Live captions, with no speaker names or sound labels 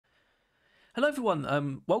Hello,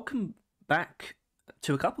 everyone. Welcome back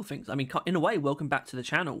to a couple of things. I mean, in a way, welcome back to the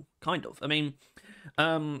channel, kind of.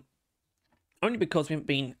 Um, only because we haven't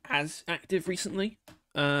been as active recently.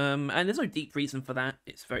 And there's no deep reason for that.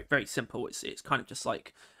 It's very, very simple. It's kind of just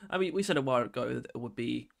like, I mean, we said a while ago that it would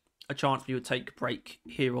be a chance we would take a break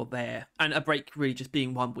here or there, and a break really just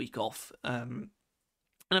being 1 week off. And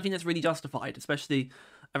I think that's really justified, especially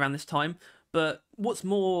around this time. But what's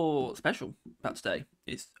more special about today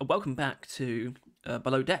is a welcome back to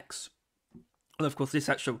Below Decks. Well, of course,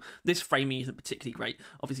 this framing isn't particularly great.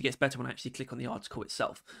 Obviously, it gets better when I actually click on the article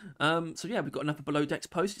itself. So yeah, we've got another Below Decks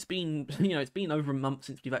post. It's been it's been over a month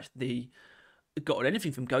since we've actually got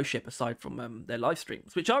anything from Ghost Ship aside from their live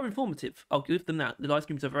streams, which are informative. I'll give them that. The live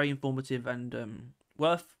streams are very informative and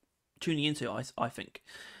worth tuning into. I think.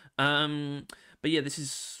 But yeah,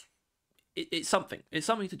 it's something. It's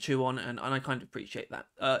something to chew on, and I kind of appreciate that.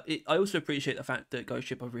 I also appreciate the fact that Ghost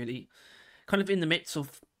Ship are really kind of in the midst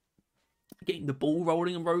of getting the ball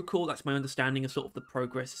rolling on roll call. That's my understanding of sort of the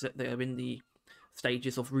progress, is that they're in the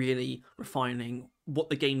stages of really refining what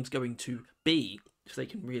the game's going to be, so they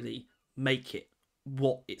can really make it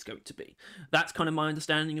what it's going to be. That's kind of my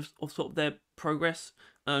understanding of sort of their progress,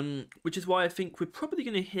 which is why I think we're probably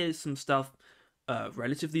going to hear some stuff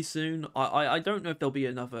relatively soon. I don't know if there'll be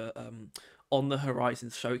another on the horizon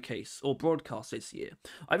showcase or broadcast this year.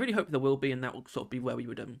 I really hope there will be, and that will sort of be where we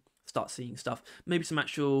would start seeing stuff. Maybe some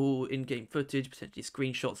actual in-game footage, potentially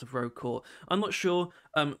screenshots of road core. I'm not sure.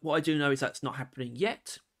 What I do know is that's not happening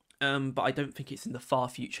yet. But I don't think it's in the far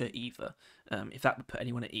future either. If that would put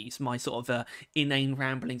anyone at ease, my sort of inane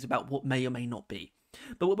ramblings about what may or may not be.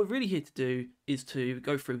 But what we're really here to do is to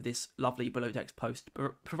go through this lovely Below Decks post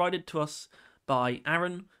provided to us by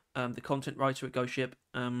Aaron, the content writer at Ghost Ship.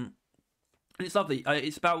 And it's lovely.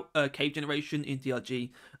 It's about cave generation in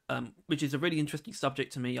DRG, which is a really interesting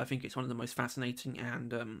subject to me. I think it's one of the most fascinating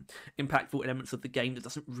and impactful elements of the game that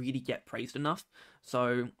doesn't really get praised enough.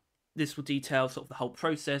 So this will detail sort of the whole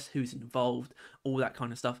process, who's involved, all that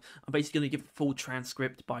kind of stuff. I'm basically going to give a full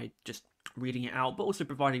transcript by just reading it out, but also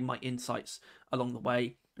providing my insights along the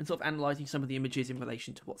way and sort of analysing some of the images in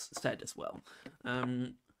relation to what's said as well.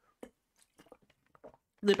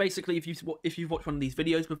 They're basically, if you've watched one of these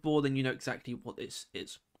videos before, then you know exactly what this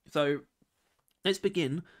is. So let's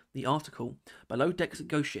begin the article. Below Decks at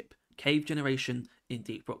Ghost Ship, Cave Generation in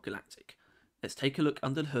Deep Rock Galactic. Let's take a look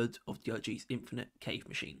under the hood of DRG's infinite cave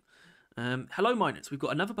machine. Hello miners, we've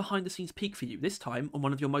got another behind the scenes peek for you, this time on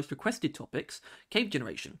one of your most requested topics, cave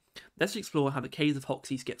generation. Let's explore how the caves of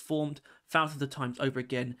Hoxie's get formed thousands of times over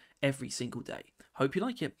again every single day. Hope you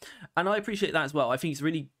like it. And I appreciate that as well. I think it's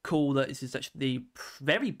really cool that this is actually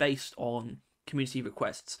very based on community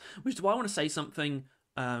requests, which is why I want to say something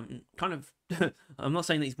kind of, I'm not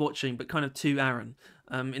saying that he's watching, but kind of to Aaron,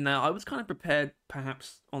 in that I was kind of prepared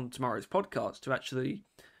perhaps on tomorrow's podcast to actually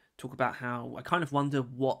talk about how I kind of wonder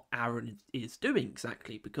what Aaron is doing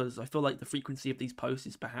exactly, because I feel like the frequency of these posts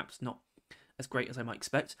is perhaps not as great as I might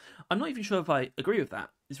expect. I'm not even sure if I agree with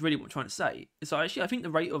that, is really what I'm trying to say. So actually, I think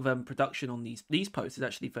the rate of production on these posts is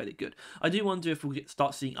actually fairly good. I do wonder if we'll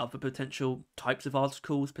start seeing other potential types of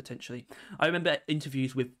articles, potentially. I remember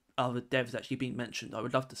interviews with other devs actually being mentioned. I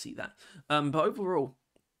would love to see that. But overall,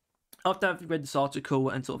 after having read this article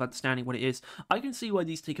and sort of understanding what it is, I can see why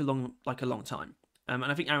these take a long time. And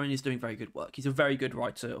I think Aaron is doing very good work. He's a very good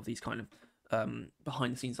writer of these kind of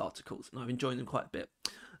behind-the-scenes articles, and I've enjoyed them quite a bit.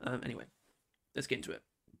 Anyway, let's get into it.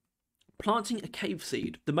 Planting a cave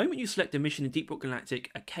seed. The moment you select a mission in Deep Rock Galactic,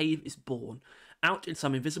 a cave is born. Out in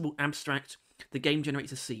some invisible abstract, the game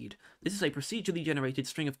generates a seed. This is a procedurally generated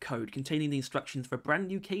string of code containing the instructions for a brand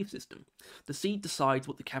new cave system. The seed decides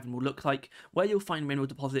what the cavern will look like, where you'll find mineral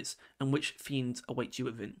deposits, and which fiends await you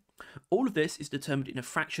within. All of this is determined in a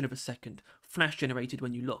fraction of a second, flash generated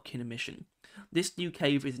when you lock in a mission. This new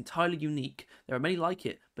cave is entirely unique. There are many like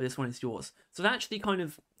it, but this one is yours. So that actually kind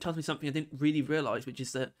of tells me something I didn't really realise, which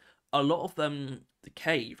is that a lot of the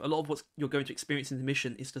cave, a lot of what you're going to experience in the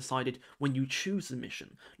mission is decided when you choose the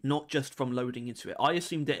mission, not just from loading into it. I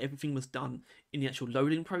assumed that everything was done in the actual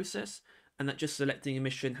loading process, and that just selecting a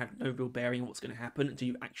mission had no real bearing on what's going to happen until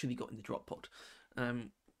you actually got in the drop pod.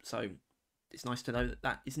 So it's nice to know that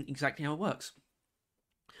that isn't exactly how it works.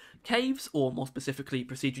 Caves, or more specifically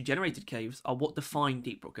procedurally generated caves, are what define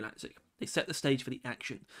Deep Rock Galactic. They set the stage for the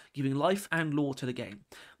action, giving life and lore to the game.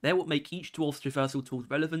 They're what make each dwarf's traversal tools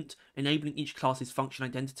relevant, enabling each class's function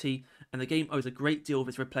identity, and the game owes a great deal of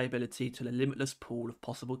its replayability to the limitless pool of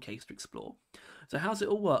possible caves to explore. So how does it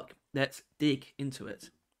all work? Let's dig into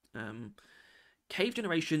it. Cave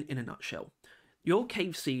generation in a nutshell. Your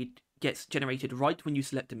cave seed gets generated right when you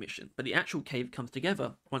select a mission, but the actual cave comes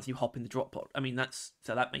together once you hop in the drop pod. I mean, that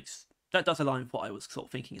does align with what I was sort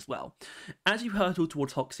of thinking as well. As you hurtle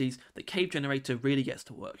towards Hoxie's, the cave generator really gets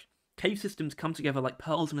to work. Cave systems come together like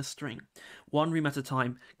pearls in a string, one room at a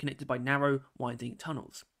time, connected by narrow, winding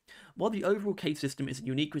tunnels. While the overall cave system is a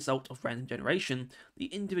unique result of random generation, the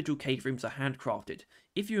individual cave rooms are handcrafted.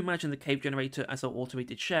 If you imagine the cave generator as our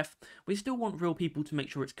automated chef, we still want real people to make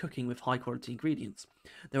sure it's cooking with high quality ingredients.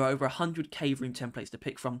 There are over 100 cave room templates to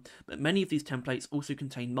pick from, but many of these templates also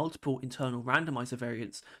contain multiple internal randomizer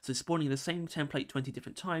variants, so spawning the same template 20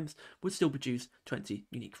 different times would still produce 20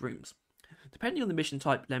 unique rooms. Depending on the mission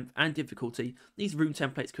type, length, and difficulty, these room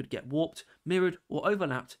templates could get warped, mirrored, or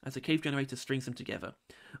overlapped as the cave generator strings them together.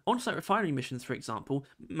 On-site refinery missions, for example,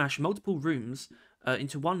 mash multiple rooms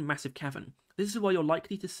into one massive cavern. This is why you're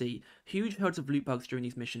likely to see huge herds of loot bugs during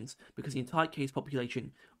these missions, because the entire cave's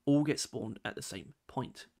population all gets spawned at the same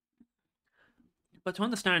point. But to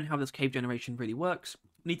understand how this cave generation really works,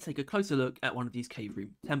 we need to take a closer look at one of these cave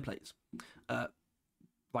room templates.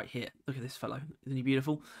 Right here. Look at this fellow. Isn't he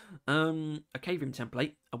beautiful? A cave room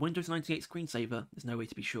template, a Windows 98 screensaver, there's no way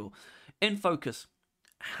to be sure. In focus,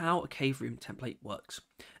 how a cave room template works.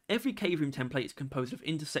 Every cave room template is composed of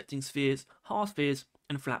intersecting spheres, half spheres,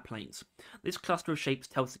 and flat planes. This cluster of shapes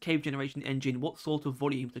tells the cave generation engine what sort of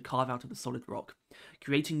volume to carve out of the solid rock,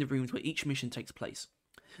 creating the rooms where each mission takes place.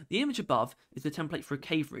 The image above is the template for a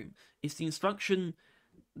cave room. It's the instructions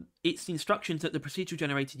that the procedural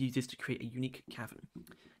generator uses to create a unique cavern.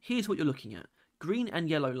 Here's what you're looking at. Green and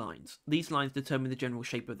yellow lines. These lines determine the general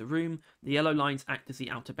shape of the room. The yellow lines act as the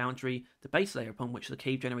outer boundary, the base layer upon which the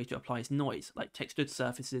cave generator applies noise, like textured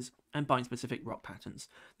surfaces and biome-specific rock patterns.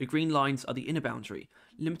 The green lines are the inner boundary,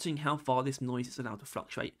 limiting how far this noise is allowed to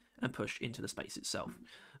fluctuate and push into the space itself.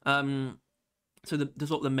 So the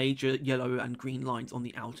sort of the major yellow and green lines on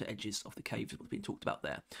the outer edges of the cave is what's being talked about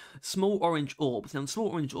there. Small orange orbs. Now, small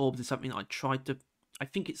orange orbs is something that I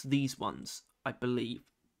think it's these ones, I believe,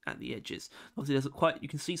 at the edges. Obviously, you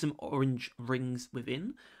can see some orange rings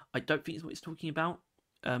within. I don't think it's what it's talking about.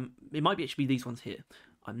 It might actually be these ones here.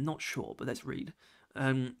 I'm not sure, but let's read.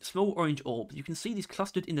 Small orange orbs. You can see these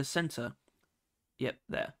clustered in the center. Yep,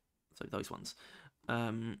 there. So those ones.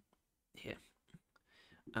 Here.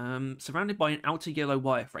 Surrounded by an outer yellow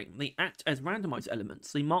wireframe. They act as randomized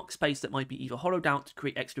elements. They mark space that might be either hollowed out to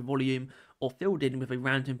create extra volume or filled in with a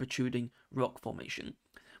random protruding rock formation.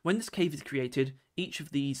 When this cave is created, each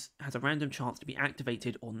of these has a random chance to be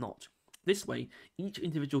activated or not. This way, each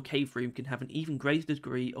individual cave room can have an even greater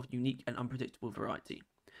degree of unique and unpredictable variety.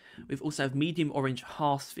 We also have medium orange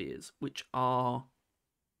half spheres, which are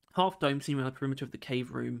half domes seen around the perimeter of the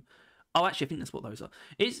cave room. Oh, actually, I think that's what those are.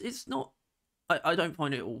 It's not... I don't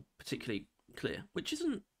find it all particularly clear, which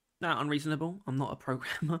isn't that unreasonable. I'm not a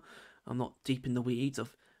programmer. I'm not deep in the weeds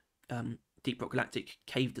of Deep Rock Galactic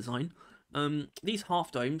cave design. These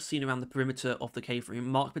half domes seen around the perimeter of the cave room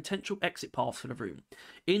mark potential exit paths for the room.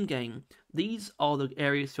 In-game, these are the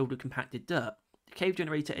areas filled with compacted dirt. The cave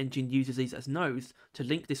generator engine uses these as nodes to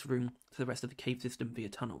link this room to the rest of the cave system via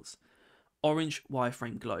tunnels. Orange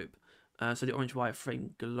wireframe globe. So the orange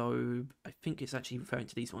wireframe globe, I think it's actually referring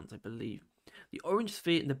to these ones, I believe. The orange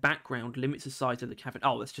sphere in the background limits the size of the cavern.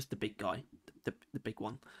 Oh, that's just the big guy, the big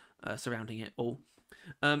one surrounding it all.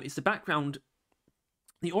 It's the background.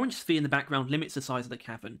 The orange sphere in the background limits the size of the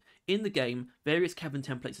cavern. In the game, various cavern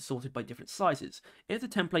templates are sorted by different sizes. If the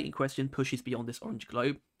template in question pushes beyond this orange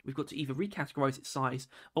globe, we've got to either recategorize its size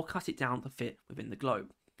or cut it down to fit within the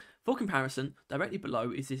globe. For comparison, directly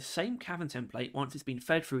below is this same cavern template once it's been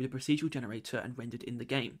fed through the procedural generator and rendered in the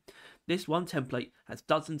game. This one template has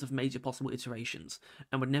dozens of major possible iterations,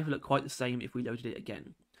 and would never look quite the same if we loaded it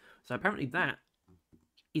again. So apparently that.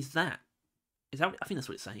 I think that's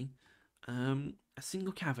what it's saying. A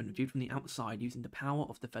single cavern viewed from the outside using the power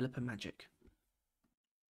of developer magic.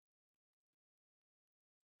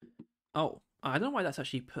 Oh, I don't know why that's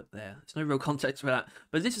actually put there. There's no real context for that.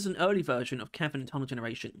 But this is an early version of cavern and tunnel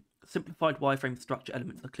generation. Simplified wireframe structure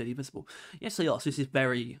elements are clearly visible. Yes, they are. So I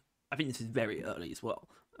think this is very early as well.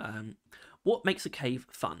 What makes a cave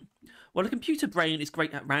fun? While a computer brain is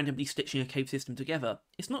great at randomly stitching a cave system together,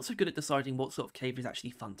 it's not so good at deciding what sort of cave is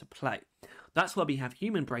actually fun to play. That's why we have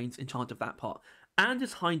human brains in charge of that part.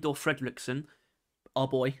 Anders Heindorf Fredriksson, our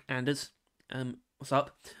boy Anders, what's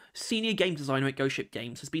up? Senior game designer at Ghost Ship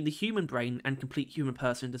Games, has been the human brain and complete human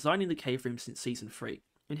person designing the cave room since Season 3.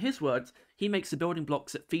 In his words, he makes the building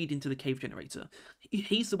blocks that feed into the cave generator.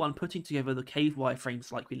 He's the one putting together the cave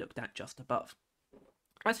wireframes like we looked at just above.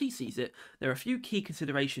 As he sees it, there are a few key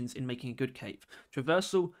considerations in making a good cave: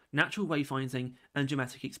 traversal, natural wayfinding, and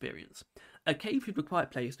dramatic experience. A cave would require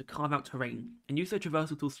players to carve out terrain and use their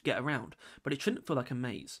traversal tools to get around, but it shouldn't feel like a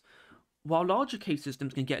maze. While larger cave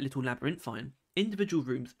systems can get a little labyrinthine, individual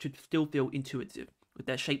rooms should still feel intuitive, with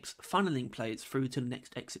their shapes funneling players through to the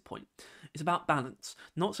next exit point. It's about balance,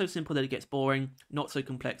 not so simple that it gets boring, not so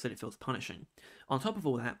complex that it feels punishing. On top of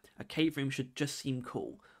all that, a cave room should just seem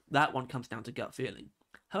cool. That one comes down to gut feeling.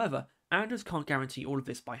 However, Anders can't guarantee all of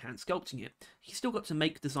this by hand sculpting it. He's still got to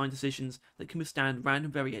make design decisions that can withstand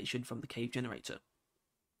random variation from the cave generator.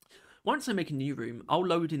 Once I make a new room, I'll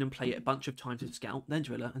load in and play it a bunch of times with Scout, then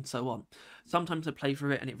Driller, and so on. Sometimes I play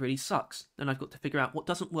through it and it really sucks, then I've got to figure out what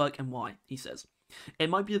doesn't work and why, he says. It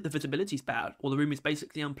might be that the visibility's bad, or the room is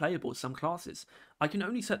basically unplayable with some classes. I can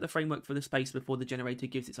only set the framework for the space before the generator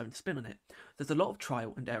gives its own spin on it. There's a lot of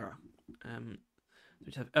trial and error.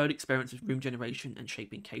 Which have early experience with room generation and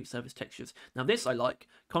shaping cave surface textures. Now this I like.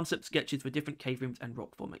 Concept sketches for different cave rooms and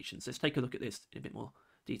rock formations. Let's take a look at this in a bit more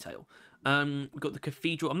detail. We've got the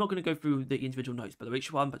cathedral. I'm not going to go through the individual notes by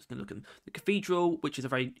each one, but just going to look at the cathedral, which is a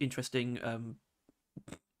very interesting,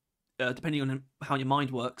 depending on how your mind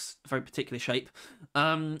works, a very particular shape.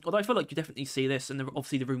 Although I feel like you definitely see this, and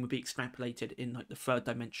obviously the room would be extrapolated in like the third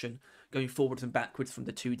dimension, going forwards and backwards from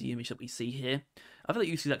the 2D image that we see here. I feel like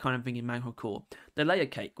you see that kind of thing in Manhole Core. The layer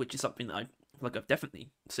cake, which is something that I feel like I've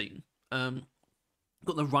definitely seen.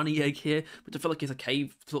 Got the runny egg here, which I feel like is a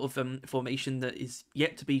cave sort of formation that is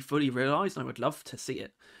yet to be fully realised, and I would love to see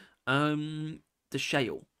it. The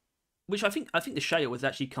shale, which I think the shale has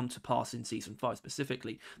actually come to pass in Season 5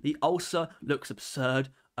 specifically. The ulcer looks absurd.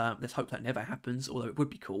 Let's hope that never happens, although it would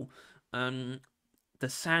be cool. The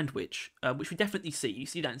sandwich, which we definitely see. You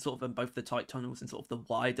see that in sort of both the tight tunnels and sort of the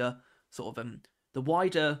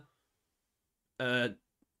wider,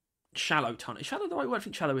 shallow tunnel. Is shallow the right word? I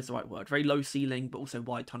think shallow is the right word. Very low ceiling, but also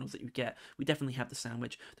wide tunnels that you get. We definitely have the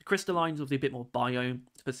sandwich. The crystalline is obviously a bit more biome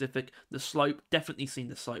specific. The slope, definitely seen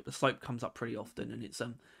the slope. The slope comes up pretty often, and it's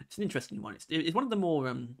an interesting one. It's one of the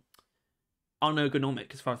more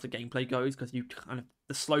unergonomic as far as the gameplay goes, because you kind of,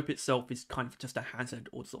 the slope itself is kind of just a hazard,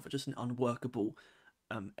 or sort of just an unworkable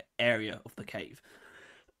area of the cave.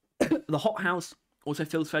 The hothouse also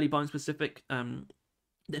feels fairly biome specific.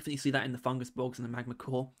 Definitely see that in the fungus bogs and the magma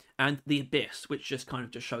core, and the abyss, which just kind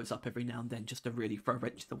of just shows up every now and then just to really throw a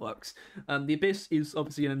wrench in the works. The abyss is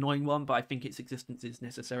obviously an annoying one, but I think its existence is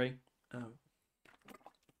necessary,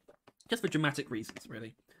 just for dramatic reasons,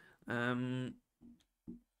 really.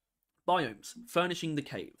 Biomes, furnishing the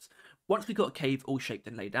caves. Once we've got a cave all shaped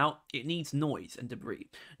and laid out, it needs noise and debris.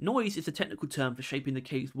 Noise is a technical term for shaping the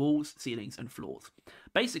cave's walls, ceilings, and floors.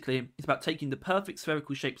 Basically, it's about taking the perfect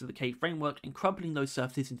spherical shapes of the cave framework and crumbling those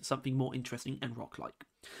surfaces into something more interesting and rock-like.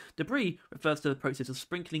 Debris refers to the process of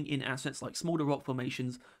sprinkling in assets like smaller rock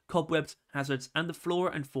formations, cobwebs, hazards, and the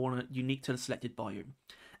flora and fauna unique to the selected biome.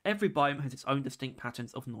 Every biome has its own distinct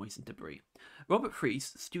patterns of noise and debris. Robert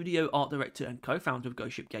Priest, studio art director and co-founder of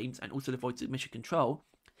Ghost Ship Games and also the voice of Mission Control,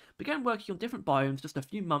 began working on different biomes just a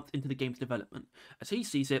few months into the game's development. As he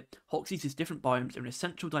sees it, Hoxie's different biomes are an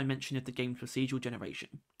essential dimension of the game's procedural generation.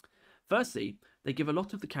 Firstly, they give a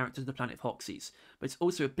lot of the characters the planet of Hoxie's, but it's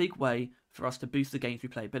also a big way for us to boost the game's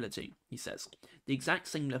replayability, he says. The exact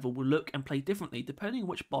same level will look and play differently depending on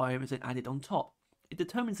which biome is added on top. It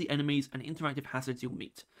determines the enemies and interactive hazards you'll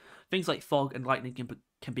meet. Things like fog and lightning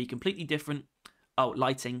can be completely different. Oh,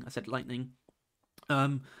 lighting, I said lightning.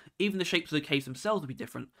 Even the shapes of the caves themselves will be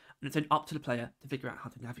different, and it's then up to the player to figure out how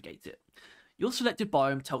to navigate it. Your selected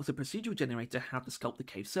biome tells the procedural generator how to sculpt the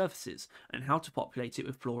cave surfaces, and how to populate it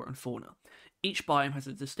with flora and fauna. Each biome has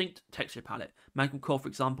a distinct texture palette. Magma Core, for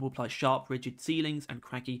example, applies sharp, rigid ceilings and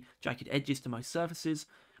craggy, jagged edges to most surfaces.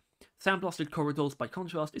 Sandblasted corridors, by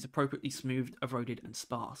contrast, is appropriately smoothed, eroded, and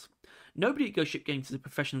sparse. Nobody at Ghost Ship Games is a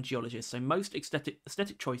professional geologist, so most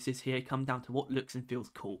aesthetic choices here come down to what looks and feels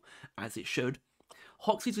cool, as it should.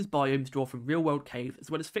 Hoxie's biomes draw from real-world caves as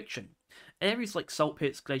well as fiction. Areas like salt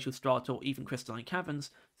pits, glacial strata, or even crystalline caverns,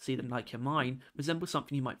 see them like your mine, resemble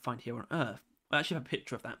something you might find here on Earth. I actually have a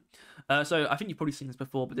picture of that. So I think you've probably seen this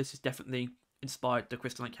before, but this has definitely inspired the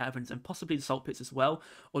crystalline caverns and possibly the salt pits as well.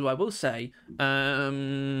 Although I will say, this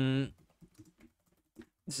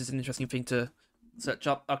is an interesting thing to search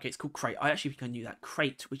up. Okay, it's called Crate. I actually think I knew that.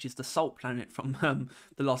 Crate, which is the salt planet from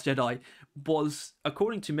The Last Jedi, was,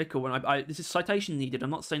 according to Mikkel, and this is citation needed,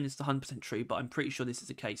 I'm not saying this is 100% true, but I'm pretty sure this is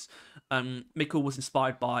the case. Mikkel was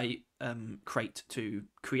inspired by Crate to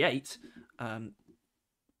create the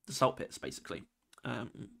salt pits, basically.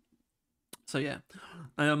 So yeah,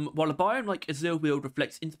 while a biome like Azurwild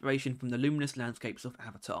reflects inspiration from the luminous landscapes of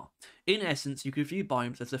Avatar. In essence, you could view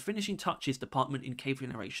biomes as the finishing touches department in cave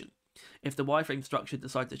generation. If the wireframe structure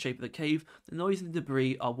decides the shape of the cave, the noise and the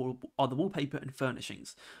debris are the wallpaper and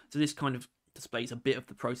furnishings. So this kind of displays a bit of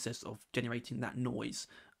the process of generating that noise.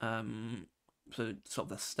 So sort of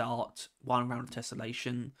the start, one round of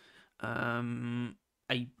tessellation,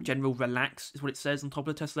 a general relax is what it says on top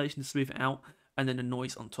of the tessellation to smooth it out, and then a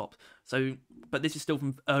noise on top. So, but this is still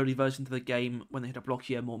from early versions of the game when they had a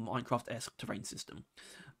blockier, more Minecraft-esque terrain system.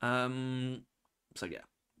 So yeah.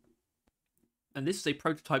 And this is a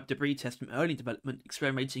prototype debris test from early development,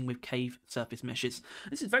 experimenting with cave surface meshes.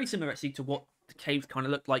 This is very similar actually to what the caves kind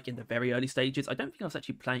of looked like in the very early stages. I don't think I was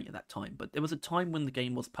actually playing at that time, but there was a time when the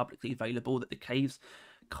game was publicly available that the caves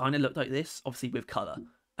kind of looked like this, obviously with colour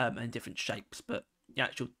and different shapes, but the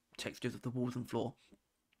actual textures of the walls and floor.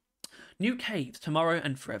 New caves, tomorrow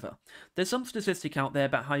and forever. There's some statistic out there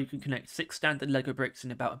about how you can connect 6 standard Lego bricks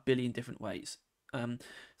in about 1 billion different ways.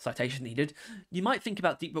 Citation needed. You might think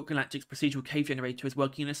about Deep Rock Galactic's procedural cave generator as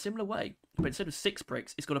working in a similar way, but instead of 6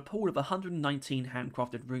 bricks, it's got a pool of 119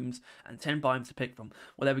 handcrafted rooms and 10 biomes to pick from.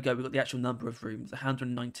 Well, there we go, we've got the actual number of rooms,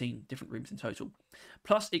 119 different rooms in total.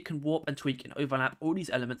 Plus, it can warp and tweak and overlap all these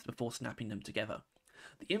elements before snapping them together.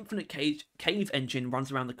 The infinite cave engine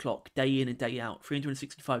runs around the clock, day in and day out,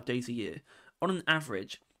 365 days a year. On an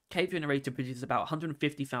average, Cave Generator produces about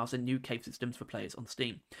 150,000 new cave systems for players on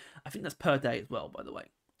Steam. I think that's per day as well, by the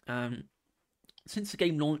way. Since the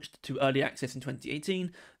game launched to early access in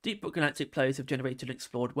 2018, Deep Rock Galactic players have generated and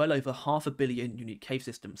explored well over 500 million unique cave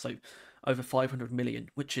systems, so over 500 million,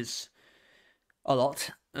 which is a lot.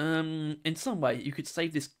 In some way, you could say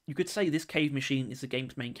this cave machine is the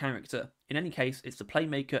game's main character. In any case, it's the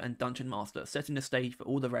playmaker and dungeon master, setting the stage for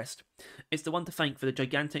all the rest. It's the one to thank for the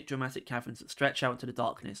gigantic, dramatic caverns that stretch out into the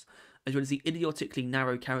darkness, as well as the idiotically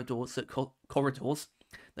narrow corridors that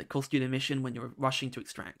cost you the mission when you're rushing to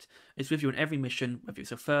extract. It's with you on every mission, whether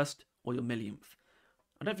it's your first or your millionth.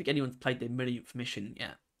 I don't think anyone's played their millionth mission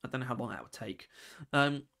yet. I don't know how long that would take.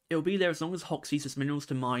 It'll be there as long as Hock sees us minerals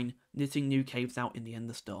to mine, knitting new caves out in the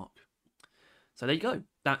endless dark. So there you go.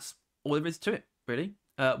 That's all there is to it, really.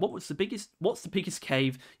 What's the biggest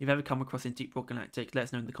cave you've ever come across in Deep Rock Galactic? Let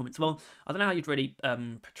us know in the comments. Well, I don't know how you'd really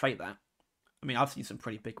portray that. I mean, I've seen some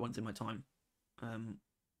pretty big ones in my time.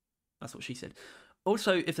 That's what she said.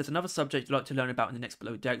 Also, if there's another subject you'd like to learn about in the next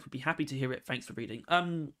Below Decks, we'd be happy to hear it. Thanks for reading.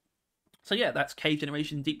 So yeah, that's Cave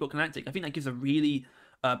Generation Deep Rock Galactic. I think that gives a really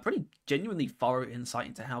pretty genuinely thorough insight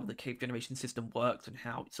into how the cave generation system works and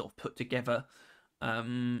how it's sort of put together.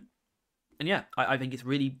 And yeah, I think it's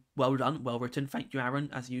really well done, well written. Thank you,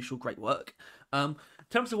 Aaron, as usual, great work. In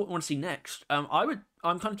terms of what we want to see next, I'm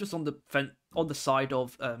kind of just on the side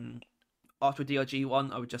of after a DRG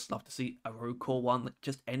one, I would just love to see a road core one. Like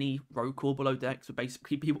just any road core Below Decks would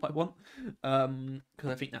basically be what I want,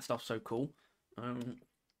 because I think that stuff's so cool. And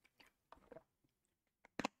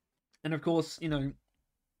of course, you know,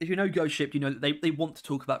 if you know Ghost Ship, you know that they want to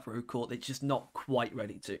talk about road core. They're just not quite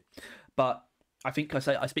ready to. But I think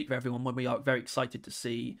I speak for everyone when we are very excited to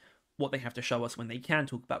see what they have to show us when they can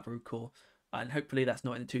talk about road core, and hopefully that's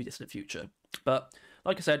not in the too distant future. But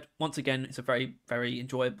like I said, once again, it's a very, very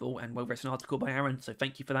enjoyable and well-written article by Aaron, so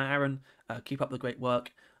thank you for that, Aaron. Keep up the great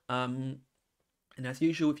work. And as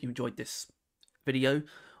usual, if you enjoyed this video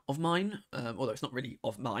of mine, although it's not really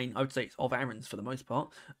of mine, I would say it's of Aaron's for the most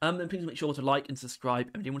part, then please make sure to like and subscribe.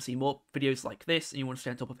 And if you want to see more videos like this, and you want to stay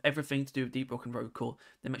on top of everything to do with Deep Rock and Road Core,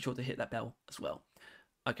 then make sure to hit that bell as well.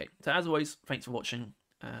 Okay, so as always, thanks for watching,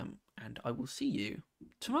 and I will see you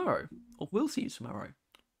tomorrow, or will see you tomorrow.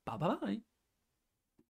 Bye-bye.